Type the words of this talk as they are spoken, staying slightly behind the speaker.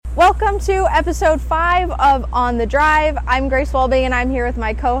Welcome to episode 5 of On the Drive. I'm Grace Welbing and I'm here with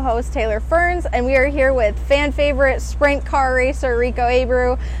my co-host Taylor Ferns, and we are here with fan favorite sprint car racer Rico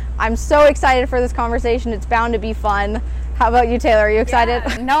Abreu. I'm so excited for this conversation. It's bound to be fun. How about you, Taylor? Are you excited?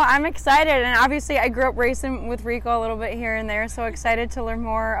 Yeah, no, I'm excited, and obviously I grew up racing with Rico a little bit here and there, so excited to learn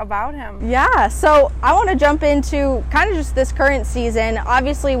more about him. Yeah, so I want to jump into kind of just this current season.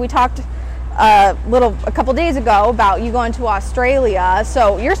 Obviously we talked a couple days ago about you going to Australia,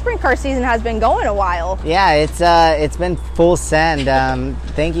 so your sprint car season has been going a while. Yeah, it's been full send.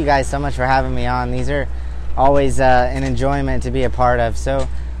 Thank you guys so much for having me on. These are always an enjoyment to be a part of. So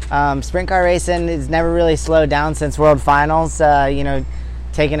sprint car racing has never really slowed down since World Finals.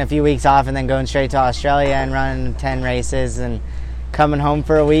 Taking a few weeks off and then going straight to Australia and running 10 races and coming home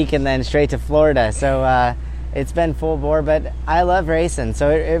for a week and then straight to Florida. So it's been full bore, but I love racing, so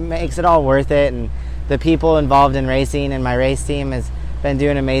it makes it all worth it. And the people involved in racing and my race team has been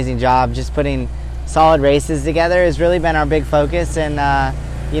doing an amazing job. Just putting solid races together has really been our big focus, and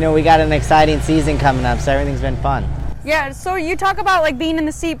we got an exciting season coming up, so everything's been fun. Yeah, so you talk about like being in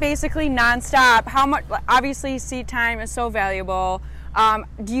the seat basically nonstop. How much? Obviously, seat time is so valuable.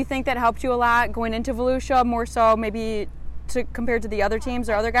 Do you think that helped you a lot going into Volusia, more so maybe compared to the other teams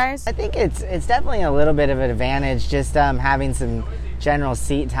or other guys? I think it's definitely a little bit of an advantage just having some general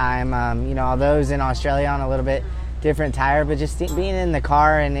seat time. Although I was in Australia on a little bit different tire, but just being in the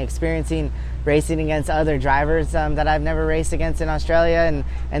car and experiencing racing against other drivers that I've never raced against in Australia,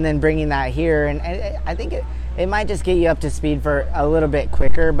 and then bringing that here, and I think it might just get you up to speed for a little bit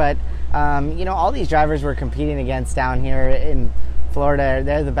quicker. But all these drivers we're competing against down here in Florida,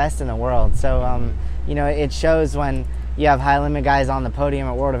 they're the best in the world. So it shows when you have high limit guys on the podium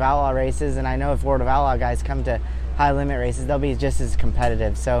at World of Outlaw races, and I know if World of Outlaw guys come to high limit races, they'll be just as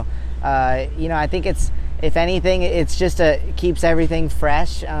competitive. So I think if anything, it's just keeps everything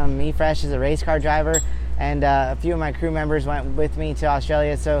fresh. Me fresh as a race car driver, and a few of my crew members went with me to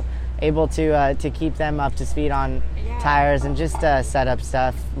Australia, so able to keep them up to speed on tires and just set up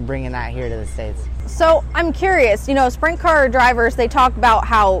stuff, bringing that here to the States. So I'm curious, sprint car drivers, they talk about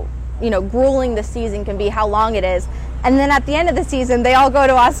how grueling the season can be, how long it is. And then at the end of the season, they all go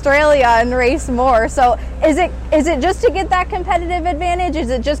to Australia and race more. So is it just to get that competitive advantage?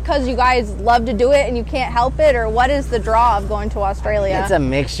 Is it just because you guys love to do it and you can't help it? Or what is the draw of going to Australia? It's a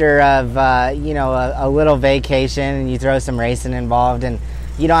mixture of, a little vacation, and you throw some racing involved, and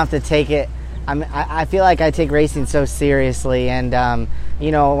you don't have to take it. I feel like I take racing so seriously. And,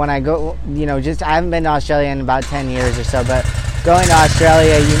 when I go, I haven't been to Australia in about 10 years or so, but going to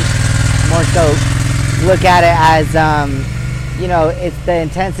Australia, you more so look at it as, it's the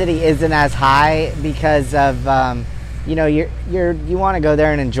intensity isn't as high because of, you want to go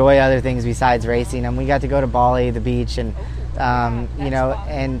there and enjoy other things besides racing. And we got to go to Bali, the beach, and,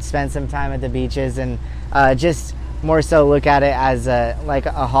 and spend some time at the beaches, and just more so look at it as like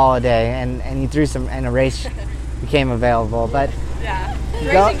a holiday, and you threw some, and a race became available. But yeah,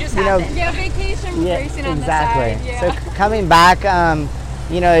 racing just happened. Vacation, racing on exactly. The side. Yeah. So coming back,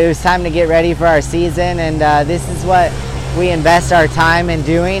 it was time to get ready for our season, and this is what we invest our time in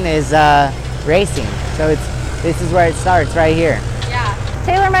doing, is racing. So this is where it starts, right here. Yeah.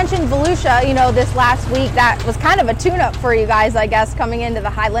 Taylor mentioned Volusia, this last week. That was kind of a tune-up for you guys, I guess, coming into the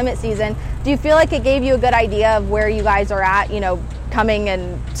high limit season. Do you feel like it gave you a good idea of where you guys are at, coming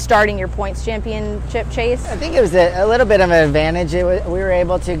and starting your points championship chase? I think it was a little bit of an advantage. We were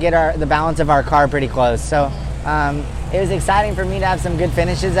able to get the balance of our car pretty close. So it was exciting for me to have some good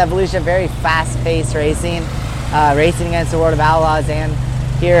finishes at Volusia. Very fast-paced racing, racing against the World of Outlaws, and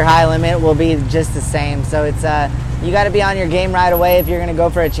here high limit will be just the same. So it's you got to be on your game right away if you're going to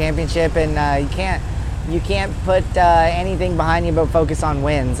go for a championship, and you can't put anything behind you but focus on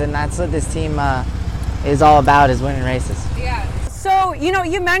wins, and that's what this team is all about, is winning races. Yeah. So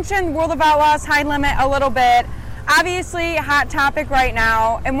you mentioned World of Outlaws high limit a little bit. Obviously, a hot topic right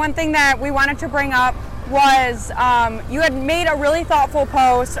now, and one thing that we wanted to bring up was you had made a really thoughtful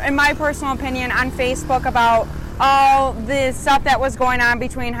post, in my personal opinion, on Facebook about all the stuff that was going on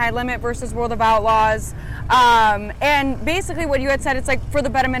between high limit versus World of Outlaws. And basically what you had said, it's like for the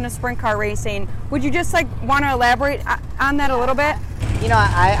betterment of sprint car racing. Would you just want to elaborate on that a little bit?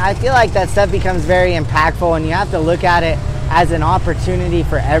 I feel like that stuff becomes very impactful, and you have to look at it as an opportunity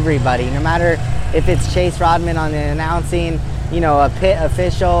for everybody, no matter if it's Chase Rodman on the announcing, a pit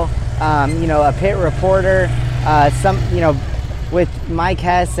official, a pit reporter, with Mike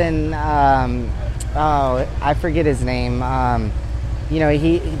Hess and I forget his name.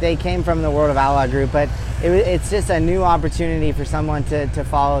 They came from the World of Outlaw group, but it's just a new opportunity for someone to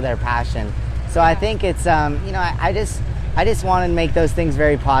follow their passion. So I think it's I just I just wanted to make those things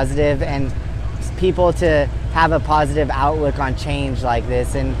very positive and people to have a positive outlook on change like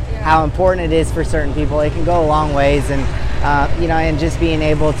this and how important it is for certain people. It can go a long ways, and and just being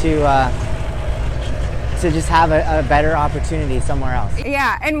able to just have a better opportunity somewhere else.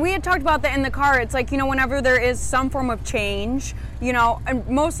 Yeah, and we had talked about that in the car. It's like, whenever there is some form of change, and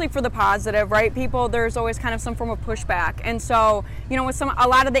mostly for the positive, right? There's always kind of some form of pushback. And so, with a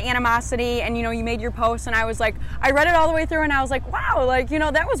lot of the animosity, and, you made your post, and I was like, I read it all the way through, and I was like, wow,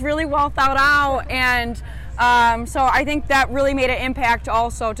 that was really well thought out. And so I think that really made an impact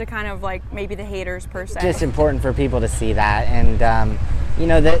also to kind of like maybe the haters per se. Just important for people to see that. And,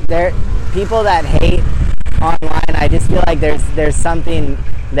 that there people that hate online, I just feel like there's something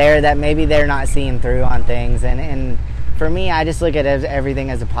there that maybe they're not seeing through on things, and for me, I just look at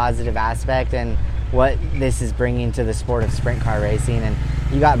everything as a positive aspect and what this is bringing to the sport of sprint car racing. And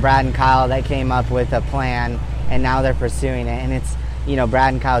you got Brad and Kyle that came up with a plan, and now they're pursuing it, and it's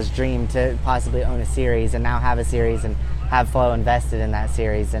Brad and Kyle's dream to possibly own a series and now have a series and have Flo invested in that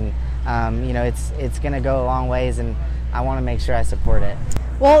series, and it's going to go a long ways, and I want to make sure I support it.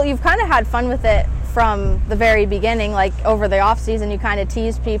 Well, you've kind of had fun with it from the very beginning, like over the off season. You kind of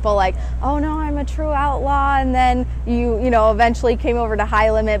teased people like, oh no, I'm a true outlaw, and then you eventually came over to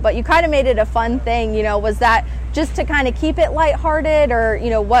High Limit, but you kind of made it a fun thing. Was that just to kind of keep it lighthearted, or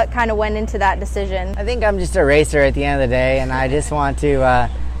what kind of went into that decision? I think I'm just a racer at the end of the day, and I just want to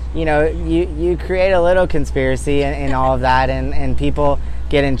you create a little conspiracy in all of that, and people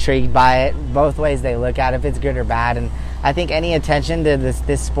get intrigued by it both ways they look at it, if it's good or bad. And I think any attention to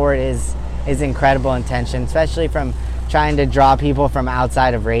this sport is incredible attention, especially from trying to draw people from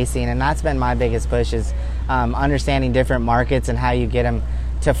outside of racing. And that's been my biggest push, is understanding different markets and how you get them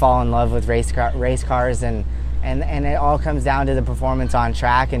to fall in love with race cars. And it all comes down to the performance on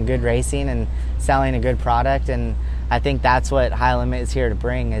track and good racing and selling a good product. And I think that's what High Limit is here to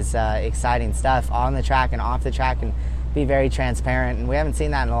bring, is exciting stuff on the track and off the track, and be very transparent. And we haven't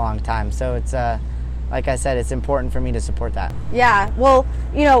seen that in a long time. So it's like I said, it's important for me to support that. Yeah, well,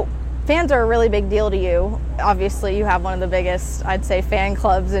 fans are a really big deal to you. Obviously, you have one of the biggest, I'd say, fan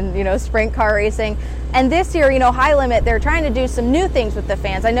clubs in, sprint car racing. And this year, High Limit, they're trying to do some new things with the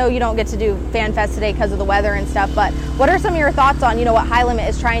fans. I know you don't get to do Fan Fest today because of the weather and stuff, but what are some of your thoughts on, what High Limit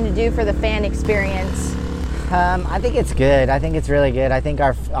is trying to do for the fan experience? I think it's good. I think it's really good. I think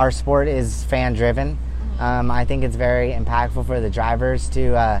our sport is fan-driven. I think it's very impactful for the drivers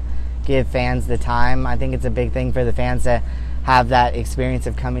to give fans the time. I think it's a big thing for the fans to have that experience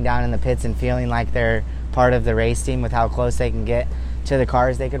of coming down in the pits and feeling like they're part of the race team with how close they can get to the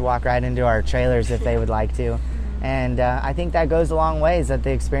cars. They could walk right into our trailers if they would like to. And I think that goes a long ways at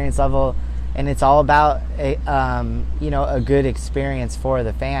the experience level, and it's all about a good experience for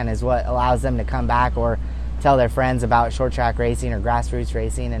the fan is what allows them to come back or tell their friends about short track racing or grassroots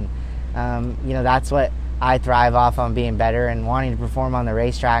racing. And that's what I thrive off on, being better and wanting to perform on the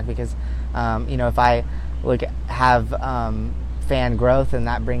racetrack, because if I have fan growth, and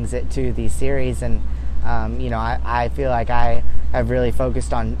that brings it to these series. And I feel like I have really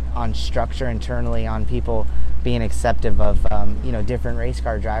focused on structure internally, on people being accepting of different race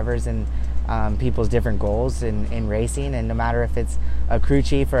car drivers and people's different goals in racing. And no matter if it's a crew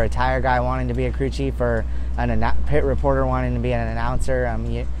chief or a tire guy wanting to be a crew chief, or a pit reporter wanting to be an announcer,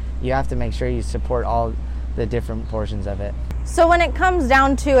 you have to make sure you support all the different portions of it. So when it comes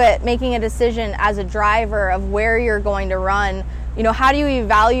down to it, making a decision as a driver of where you're going to run, how do you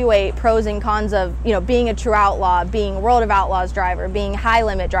evaluate pros and cons of, being a true outlaw, being World of Outlaws driver, being High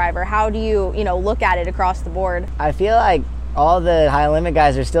Limit driver? How do you, look at it across the board? I feel like all the High Limit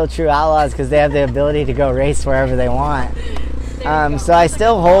guys are still true outlaws because they have the ability to go race wherever they want. So I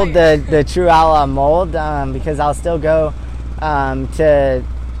still hold the true outlaw mold, because I'll still go to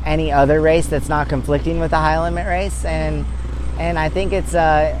any other race that's not conflicting with a High Limit race, and I think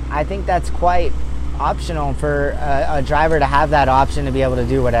I think that's quite optional for a driver to have that option to be able to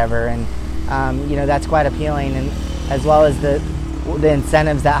do whatever. And that's quite appealing, and as well as the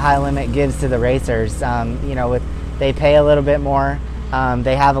incentives that High Limit gives to the racers. They pay a little bit more,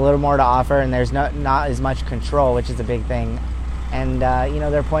 they have a little more to offer, and there's not as much control, which is a big thing. And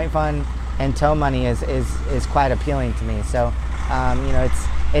their point fund and tow money is quite appealing to me. So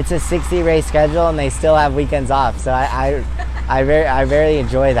it's a 60 race schedule, and they still have weekends off. So I very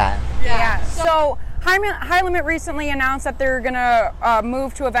enjoy that. Yeah. So High Limit recently announced that they're going to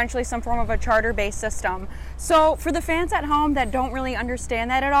move to eventually some form of a charter-based system. So for the fans at home that don't really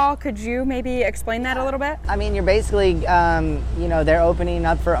understand that at all, could you maybe explain that a little bit? I mean, you're basically, they're opening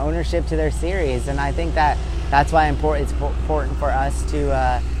up for ownership to their series, and I think that's why it's important for us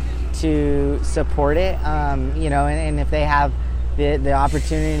to to support it, and if they have the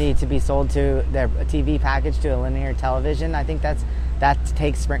opportunity to be sold to their TV package to a linear television, I think that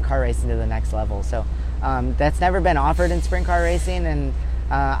takes sprint car racing to the next level. So that's never been offered in sprint car racing, and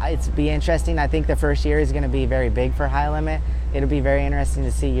it's be interesting. I think the first year is going to be very big for High Limit. It'll be very interesting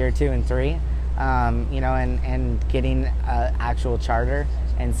to see year 2 and 3, and getting an actual charter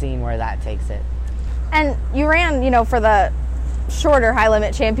and seeing where that takes it. And you ran, for the shorter High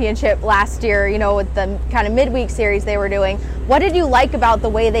Limit Championship last year, with the kind of midweek series they were doing. What did you like about the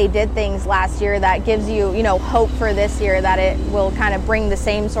way they did things last year that gives you, hope for this year that it will kind of bring the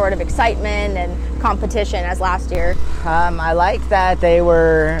same sort of excitement and competition as last year? I liked that they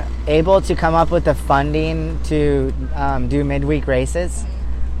were able to come up with the funding to do midweek races.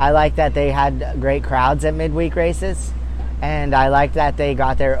 I liked that they had great crowds at midweek races, and I liked that they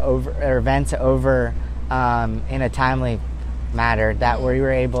got their events over in a timely manner, that we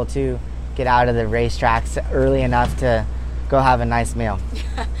were able to get out of the racetracks early enough to go have a nice meal.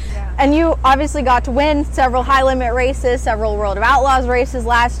 And you obviously got to win several High Limit races, several World of Outlaws races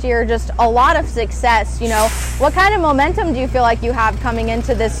last year, just a lot of success. What kind of momentum do you feel like you have coming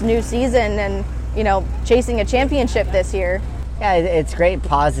into this new season and, chasing a championship this year? Yeah, it's great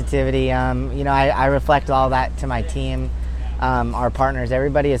positivity. I reflect all that to my team, our partners,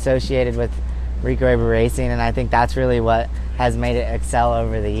 everybody associated with Rico Abreu Racing, and I think that's really what has made it excel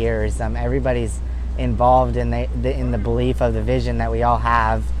over the years. Everybody's involved in the belief of the vision that we all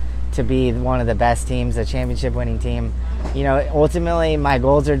have to be one of the best teams, a championship-winning team. Ultimately, my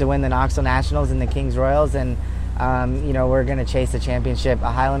goals are to win the Knoxville Nationals and the Kings Royals, and we're going to chase a championship,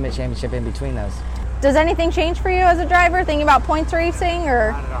 a High Limit championship in between those. Does anything change for you as a driver, thinking about points racing,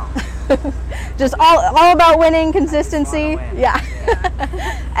 or not at all? Just all about winning, consistency? Win. Yeah.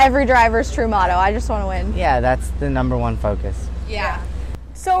 Every driver's true motto. I just want to win. Yeah, that's the number one focus. Yeah.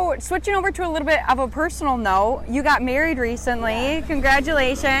 So switching over to a little bit of a personal note, you got married recently. Yeah.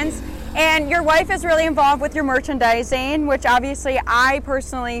 Congratulations. And your wife is really involved with your merchandising, which obviously I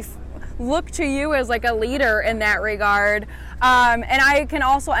personally look to you as like a leader in that regard. And I can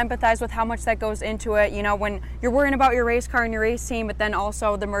also empathize with how much that goes into it, when you're worrying about your race car and your race team, but then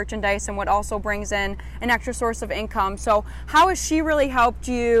also the merchandise and what also brings in an extra source of income. So how has she really helped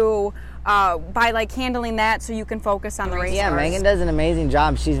you by handling that so you can focus on the race Yeah, cars? Megan does an amazing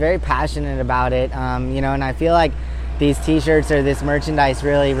job. She's very passionate about it, and I feel like these t-shirts or this merchandise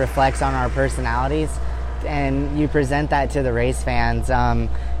really reflects on our personalities, and you present that to the race fans.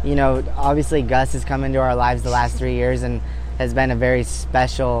 Obviously Gus has come into our lives the last 3 years and has been a very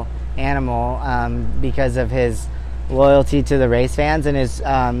special animal because of his loyalty to the race fans, and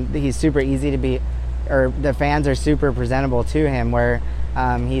he's super easy to be, or the fans are super presentable to him, where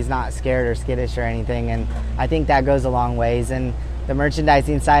he's not scared or skittish or anything, and I think that goes a long ways. And the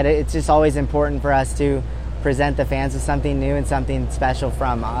merchandising side, it's just always important for us to present the fans with something new and something special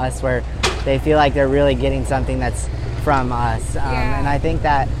from us, where they feel like they're really getting something that's from us. And I think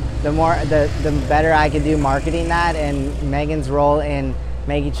that the better I can do marketing that, and Megan's role in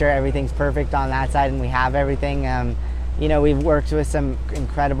making sure everything's perfect on that side and we have everything. We've worked with some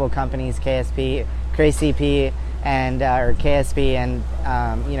incredible companies, KCP and KSP,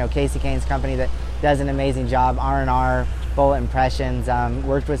 and Casey Kane's company that does an amazing job. R&R, Bullet Impressions,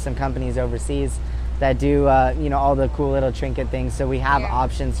 worked with some companies overseas that do all the cool little trinket things. So we have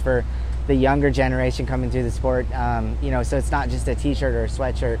options for the younger generation coming through the sport, so it's not just a t-shirt or a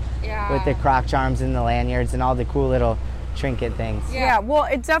sweatshirt with the croc charms and the lanyards and all the cool little trinket things. Yeah, well,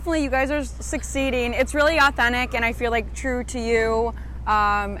 it's definitely, you guys are succeeding. It's really authentic, and I feel like true to you.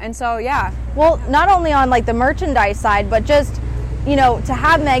 And so, yeah. Well, not only on the merchandise side, but just, to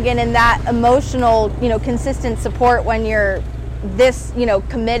have Megan in that emotional, consistent support when you're this,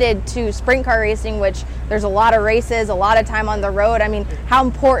 committed to sprint car racing, which there's a lot of races, a lot of time on the road. I mean, how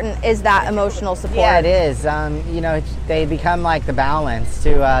important is that emotional support? Yeah, it is. They become like the balance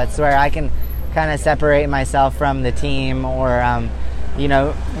to where I can kind of separate myself from the team, or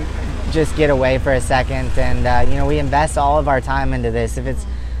just get away for a second. And we invest all of our time into this. If it's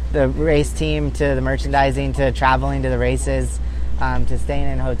the race team, to the merchandising, to traveling to the races, to staying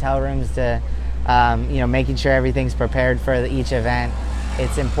in hotel rooms, to making sure everything's prepared for each event.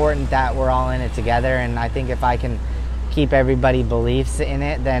 It's important that we're all in it together, and I think if I can keep everybody beliefs in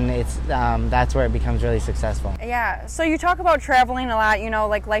it, then it's that's where it becomes really successful. Yeah, so you talk about traveling a lot,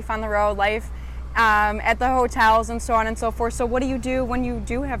 like life on the road, life at the hotels and so on and so forth. So what do you do when you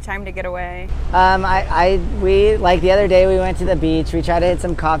do have time to get away? We like the other day we went to the beach. We try to hit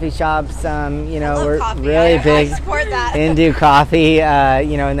some coffee shops. We're coffee. really big I support that. into coffee,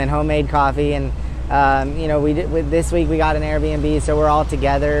 and then homemade coffee, and This week we got an Airbnb, so we're all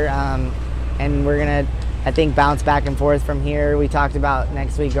together, and we're gonna, I think, bounce back and forth from here. We talked about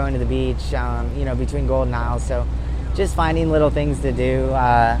next week going to the beach, between Golden Isles. So just finding little things to do.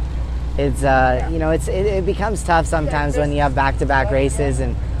 It becomes tough sometimes when you have back-to-back races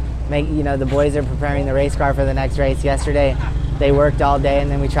and the boys are preparing the race car for the next race. Yesterday they worked all day,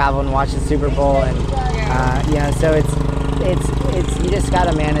 and then we traveled and watched the Super Bowl, and so it's you just got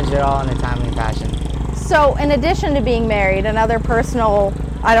to manage it all in a timely fashion. So in addition to being married, another personal,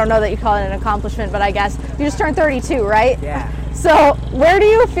 I don't know that you call it an accomplishment, but I guess you just turned 32, right? Yeah. So where do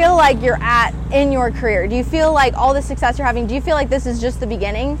you feel like you're at in your career? Do you feel like all the success you're having, do you feel like this is just the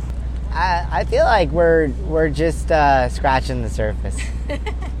beginning? I feel like we're just scratching the surface.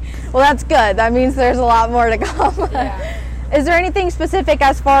 Well, that's good. That means there's a lot more to come. Yeah. Is there anything specific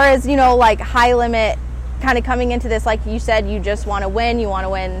as far as, like high limit kind of coming into this? Like you said, you just want to win. You want to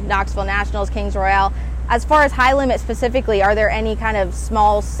win Knoxville Nationals, Kings Royale. As far as high limit specifically, are there any kind of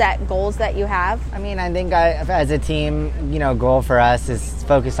small set goals that you have? I mean, I think as a team, goal for us is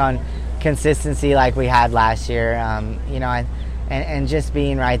focus on consistency like we had last year, and just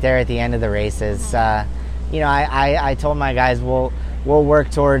being right there at the end of the races. I told my guys we'll work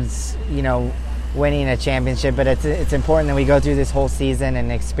towards, winning a championship, but it's important that we go through this whole season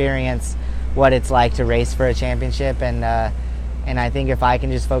and experience what it's like to race for a championship, and I think if I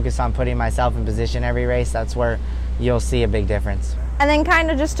can just focus on putting myself in position every race, that's where you'll see a big difference. And then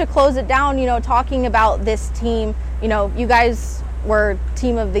kind of just to close it down, talking about this team, you guys were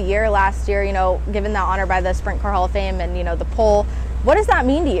Team of the Year last year, given that honor by the Sprint Car Hall of Fame and, the poll. What does that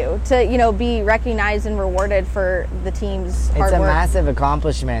mean to you to, be recognized and rewarded for the team's hard work? It's a massive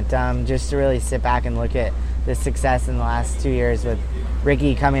accomplishment, just to really sit back and look at the success in the last 2 years with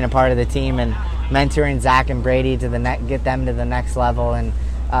Ricky coming a part of the team and mentoring Zach and Brady to get them to the next level, and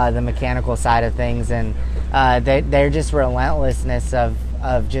the mechanical side of things, and they're just relentlessness of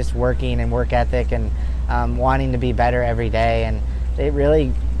just working and work ethic and wanting to be better every day, and it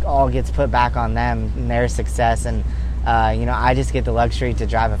really all gets put back on them and their success, and I just get the luxury to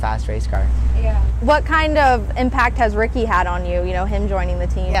drive a fast race car. Yeah. What kind of impact has Ricky had on you, him joining the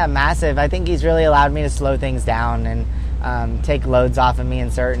team? Yeah, massive. I think he's really allowed me to slow things down and take loads off of me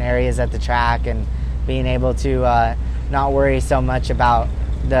in certain areas at the track, and being able to not worry so much about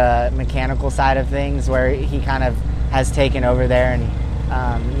the mechanical side of things, where he kind of has taken over there, and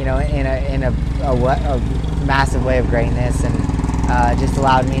in a massive way of greatness, and just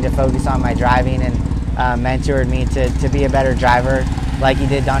allowed me to focus on my driving, and mentored me to be a better driver like he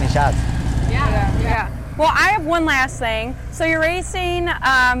did Donnie Schatz. Yeah. Well, I have one last thing. So you're racing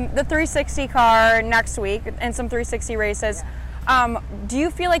the 360 car next week in some 360 races. Do you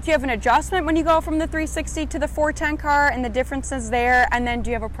feel like you have an adjustment when you go from the 360 to the 410 car and the differences there? And then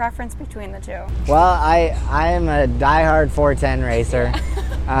do you have a preference between the two? Well, I am a diehard 410 racer,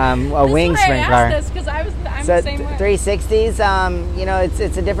 a wing sprint car. This because I'm So the same way. 360s,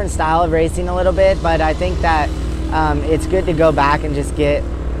 it's a different style of racing a little bit, but I think that it's good to go back and just get.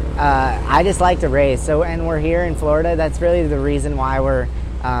 I just like to race. So, and we're here in Florida. That's really the reason why we're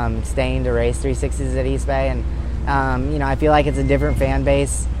staying to race 360s at East Bay, and I feel like it's a different fan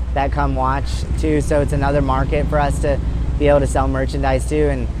base that come watch too. So it's another market for us to be able to sell merchandise to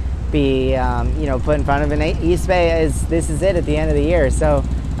and be put in front of. And East Bay this is it at the end of the year. So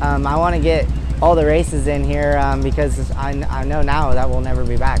I want to get all the races in here because I know now that we'll never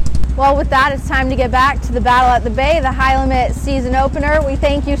be back. Well, with that, it's time to get back to the Battle at the Bay, the High Limit season opener. We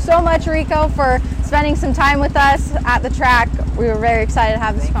thank you so much, Rico, for spending some time with us at the track. We were very excited to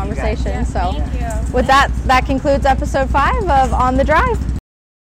have this conversation. So, with that concludes episode 5 of On the Drive.